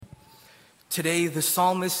Today, the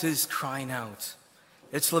psalmist is crying out.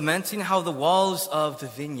 It's lamenting how the walls of the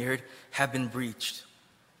vineyard have been breached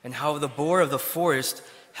and how the boar of the forest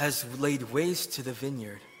has laid waste to the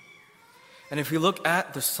vineyard. And if we look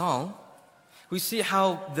at the psalm, we see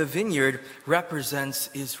how the vineyard represents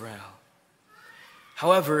Israel.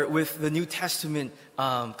 However, with the New Testament,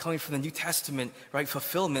 coming from the New Testament, right,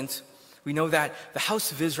 fulfillment, we know that the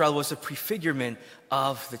house of Israel was a prefigurement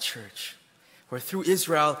of the church, where through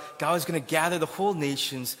Israel, God is going to gather the whole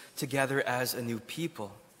nations together as a new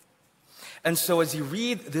people. And so as you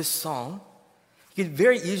read this psalm, you can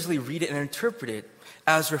very easily read it and interpret it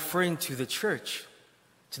as referring to the church,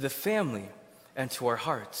 to the family, and to our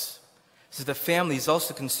hearts. So the family is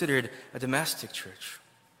also considered a domestic church.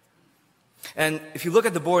 And if you look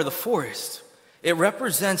at the boar of the forest, it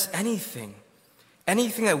represents anything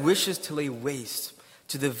that wishes to lay waste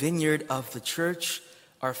to the vineyard of the church,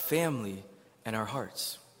 our family, and our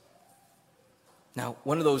hearts. Now,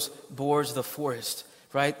 one of those boars of the forest,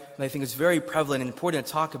 right, and I think it's very prevalent and important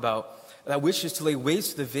to talk about, that wishes to lay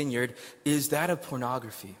waste to the vineyard is that of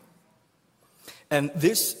pornography. And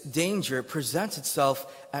this danger presents itself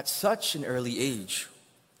at such an early age.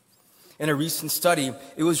 In a recent study,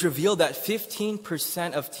 it was revealed that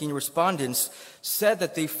 15% of teen respondents said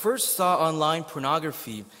that they first saw online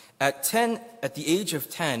pornography at the age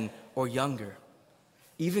of 10 or younger,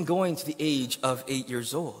 even going to the age of 8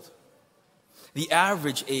 years old. The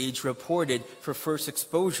average age reported for first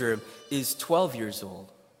exposure is 12 years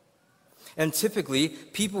old. And typically,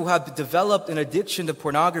 people who have developed an addiction to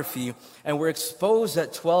pornography and were exposed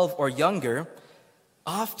at 12 or younger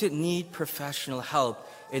often need professional help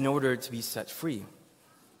in order to be set free.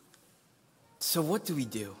 So what do we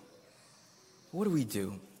do? What do we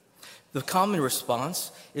do? The common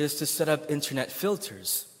response is to set up internet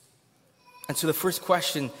filters. And so the first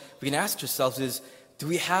question we can ask ourselves is, do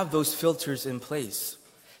we have those filters in place?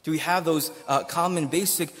 Do we have those common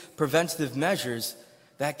basic preventative measures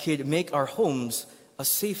that could make our homes a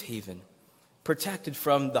safe haven, protected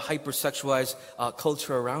from the hypersexualized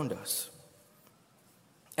culture around us?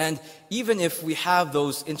 And even if we have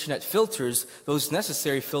those internet filters, those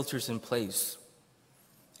necessary filters in place,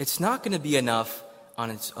 it's not going to be enough on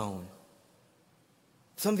its own.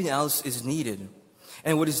 Something else is needed.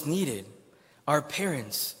 And what is needed are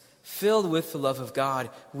parents filled with the love of God,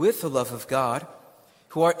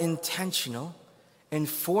 who are intentional in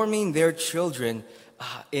forming their children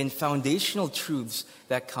in foundational truths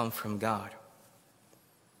that come from God.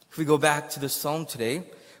 If we go back to the psalm today,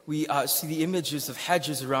 we see the images of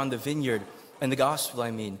hedges around the vineyard, and the gospel,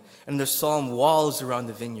 and the psalm walls around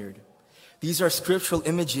the vineyard. These are scriptural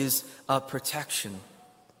images of protection.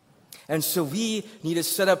 And so we need to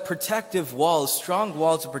set up protective walls, strong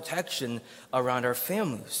walls of protection around our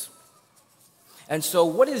families. And so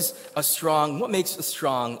what makes a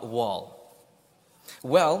strong wall?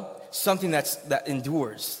 Well, something that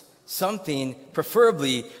endures, something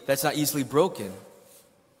preferably that's not easily broken.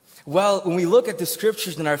 Well, when we look at the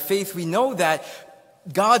scriptures in our faith, we know that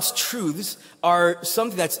God's truths are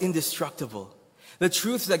something that's indestructible. The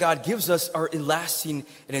truths that God gives us are lasting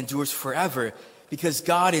and endures forever because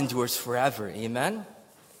God endures forever. Amen?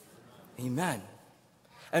 Amen.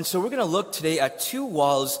 And so we're going to look today at two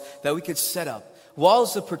walls that we could set up.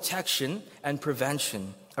 Walls of protection and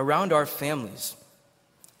prevention around our families.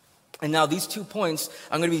 And now these 2 points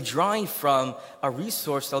I'm going to be drawing from a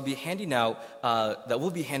resource that we'll be handing out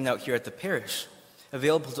here at the parish,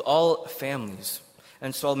 available to all families.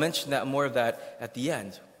 And so I'll mention more of that at the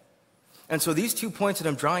end. And so these 2 points that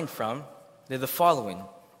I'm drawing from, they're the following.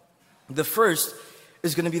 The first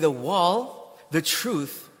is going to be the wall, the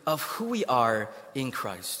truth of who we are in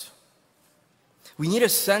Christ. We need to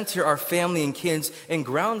center our family and kids and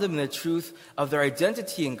ground them in the truth of their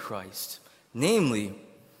identity in Christ, namely,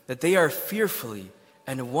 that they are fearfully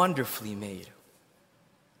and wonderfully made.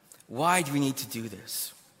 Why do we need to do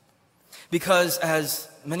this? Because as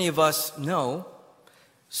many of us know,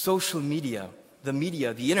 social media,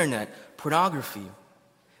 the internet, pornography,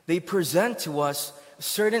 they present to us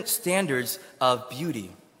certain standards of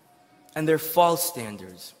beauty, and they're false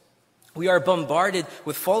standards. We are bombarded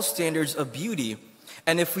with false standards of beauty,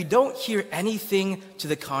 and if we don't hear anything to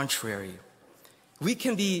the contrary, we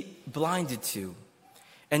can be blinded to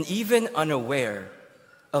and even unaware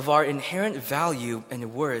of our inherent value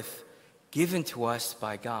and worth given to us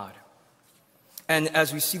by God. And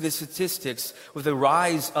as we see the statistics with the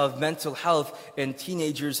rise of mental health in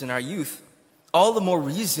teenagers and our youth, all the more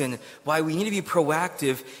reason why we need to be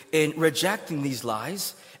proactive in rejecting these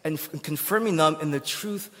lies and confirming them in the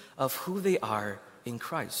truth of who they are in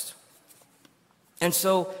Christ. And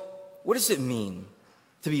so, what does it mean?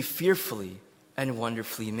 to be fearfully and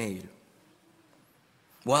wonderfully made?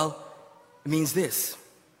 Well, it means this.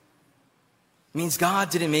 It means God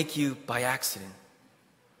didn't make you by accident.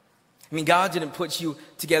 I mean, God didn't put you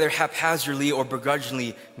together haphazardly or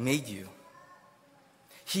begrudgingly made you.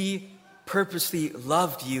 He purposely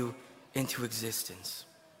loved you into existence.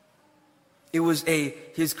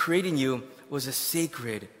 His creating you was a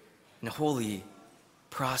sacred and holy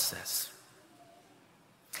process.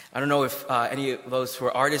 I don't know if any of those who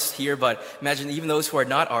are artists here, but imagine even those who are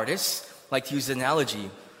not artists like to use the analogy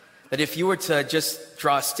that if you were to just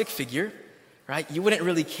draw a stick figure, right, you wouldn't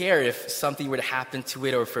really care if something were to happen to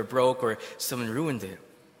it or if it broke or someone ruined it.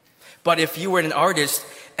 But if you were an artist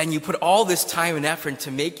and you put all this time and effort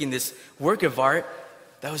into making this work of art,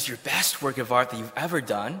 that was your best work of art that you've ever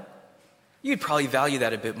done, you'd probably value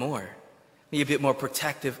that a bit more, be a bit more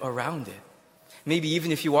protective around it. Maybe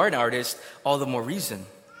even if you are an artist, all the more reason.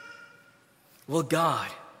 Well, God,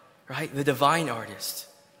 right, the divine artist,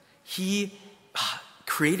 He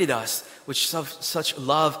created us with such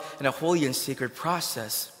love and a holy and sacred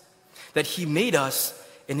process that He made us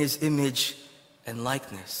in His image and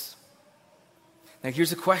likeness. Now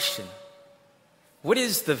here's a question. What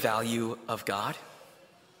is the value of God?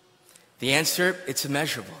 The answer, it's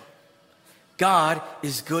immeasurable. God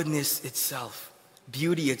is goodness itself,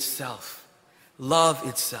 beauty itself, love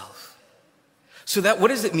itself. So what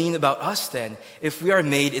does it mean about us then if we are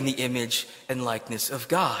made in the image and likeness of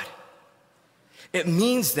God? It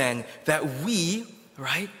means then that we,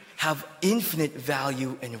 right, have infinite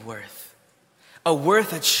value and worth. A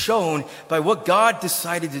worth that's shown by what God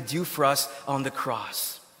decided to do for us on the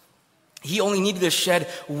cross. He only needed to shed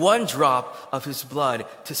one drop of His blood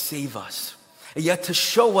to save us. And yet to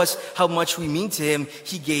show us how much we mean to Him,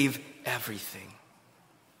 He gave everything.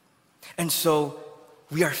 And so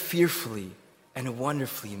we are fearfully and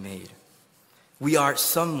wonderfully made. We are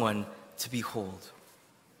someone to behold.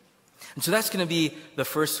 And so that's going to be the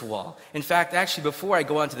first wall. In fact, actually, before I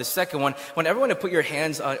go on to the second one, I want everyone to put your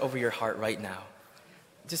hands over your heart right now.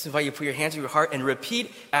 Just invite you to put your hands over your heart and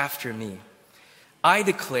repeat after me. I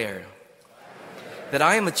declare that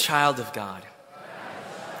I am a child of God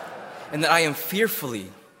and that I am fearfully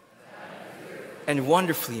and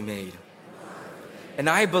wonderfully made. And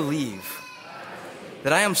I believe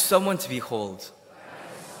that I am someone to behold,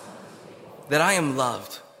 that I am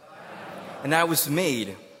loved, and I was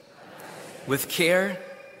made with care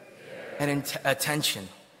and attention.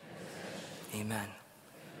 Amen.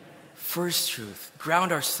 First truth,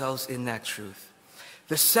 ground ourselves in that truth.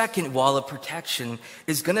 The second wall of protection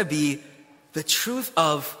is going to be the truth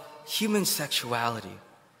of human sexuality,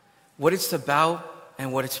 what it's about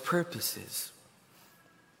and what its purpose is.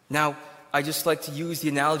 Now, I just like to use the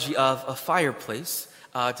analogy of a fireplace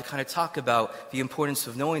to kind of talk about the importance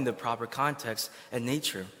of knowing the proper context and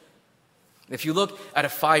nature. If you look at a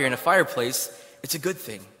fire in a fireplace, it's a good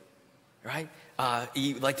thing, right?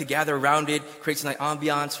 You like to gather around it, creates a nice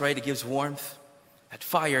ambiance, right? It gives warmth. That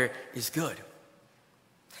fire is good.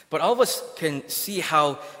 But all of us can see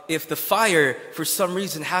how if the fire, for some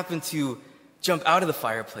reason, happened to jump out of the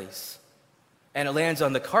fireplace and it lands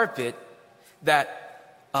on the carpet, that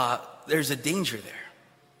there's a danger there,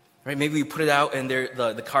 right? Maybe we put it out and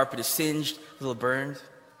the carpet is singed, a little burned.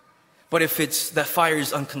 But if that fire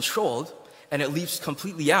is uncontrolled and it leaps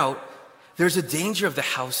completely out, there's a danger of the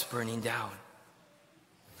house burning down.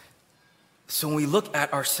 So when we look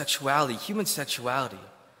at our sexuality, human sexuality,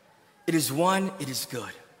 it is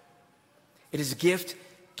good. It is a gift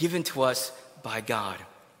given to us by God.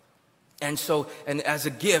 And as a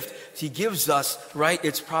gift, He gives us, right,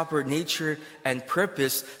 its proper nature and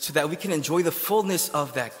purpose so that we can enjoy the fullness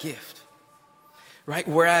of that gift. Right?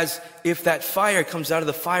 Whereas if that fire comes out of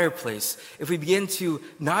the fireplace, if we begin to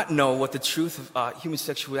not know what the truth of human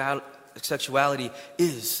sexuality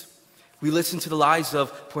is, we listen to the lies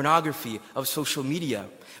of pornography, of social media,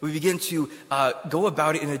 we begin to go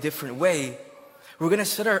about it in a different way, we're going to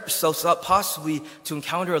set ourselves up possibly to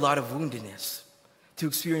encounter a lot of woundedness, to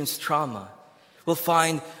experience trauma. We'll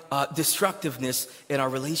find destructiveness in our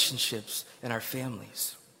relationships and our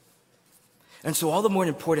families. And so all the more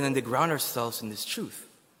important than to ground ourselves in this truth.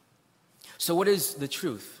 So what is the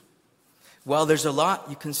truth? Well, there's a lot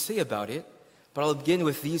you can say about it, but I'll begin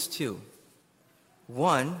with these two.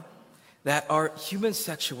 One, that our human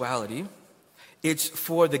sexuality, it's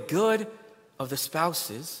for the good of the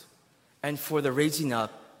spouses and for the raising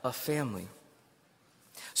up of family.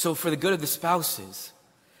 So for the good of the spouses,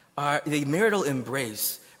 the marital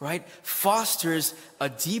embrace, right, fosters a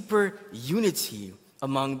deeper unity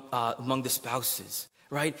among the spouses,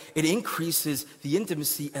 right? It increases the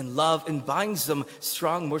intimacy and love and binds them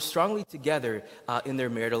more strongly together in their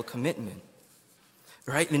marital commitment,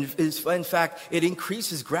 right? And in fact, it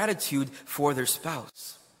increases gratitude for their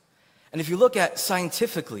spouse. And if you look at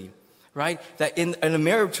scientifically, right, that in a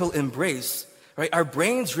marital embrace, right, our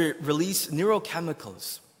brains release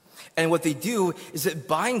neurochemicals. And what they do is it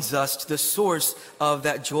binds us to the source of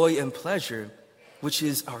that joy and pleasure, which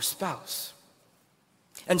is our spouse.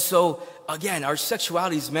 And so, again, our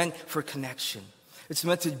sexuality is meant for connection. It's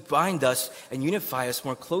meant to bind us and unify us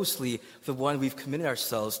more closely with the one we've committed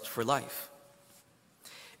ourselves for life.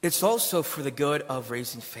 It's also for the good of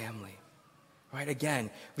raising family, right?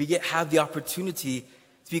 Again, we have the opportunity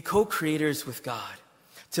to be co-creators with God,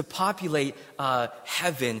 to populate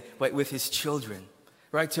heaven, right, with his children,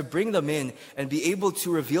 right? To bring them in and be able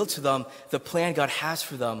to reveal to them the plan God has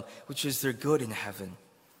for them, which is their good in heaven.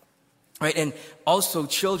 Right? And also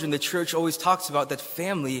children, the church always talks about that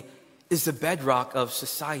family is the bedrock of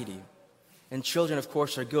society. And children, of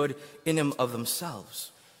course, are good in and of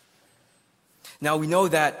themselves. Now we know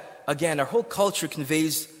that, again, our whole culture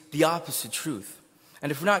conveys the opposite truth.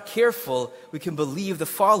 And if we're not careful, we can believe the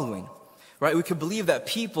following, right? We can believe that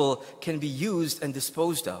people can be used and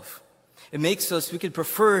disposed of. We could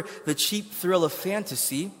prefer the cheap thrill of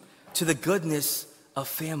fantasy to the goodness of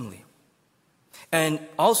family. And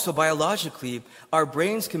also biologically, our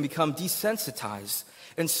brains can become desensitized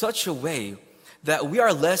in such a way that we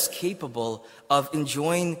are less capable of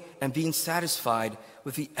enjoying and being satisfied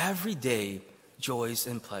with the everyday joys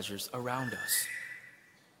and pleasures around us.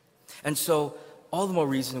 And so, all the more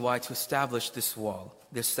reason why to establish this wall,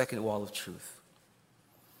 this second wall of truth.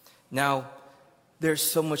 Now, there's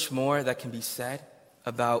so much more that can be said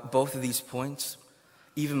about both of these points,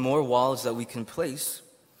 even more walls that we can place,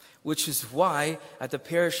 which is why at the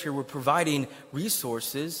parish here we're providing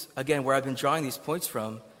resources, again, where I've been drawing these points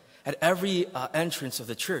from, at every entrance of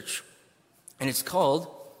the church. And it's called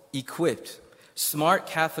Equipped, Smart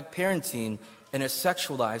Catholic Parenting in a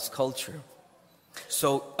Sexualized Culture.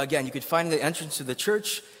 So again, you could find the entrance to the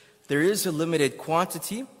church. There is a limited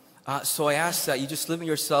quantity, so I ask that you just limit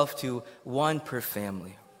yourself to one per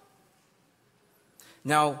family.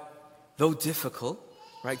 Now, though difficult,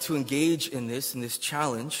 right, to engage in this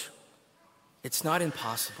challenge, it's not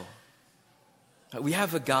impossible. We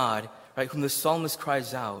have a God, right, whom the psalmist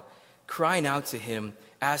cries out, crying out to him,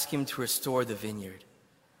 asking him to restore the vineyard.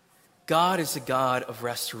 God is a God of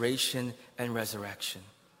restoration and resurrection.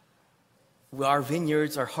 Our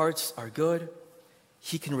vineyards, our hearts are good.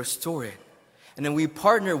 He can restore it. And then we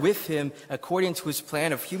partner with him according to his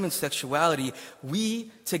plan of human sexuality.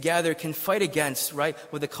 We together can fight against, right,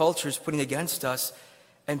 what the culture is putting against us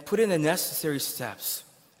and put in the necessary steps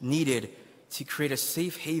needed to create a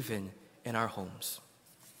safe haven in our homes.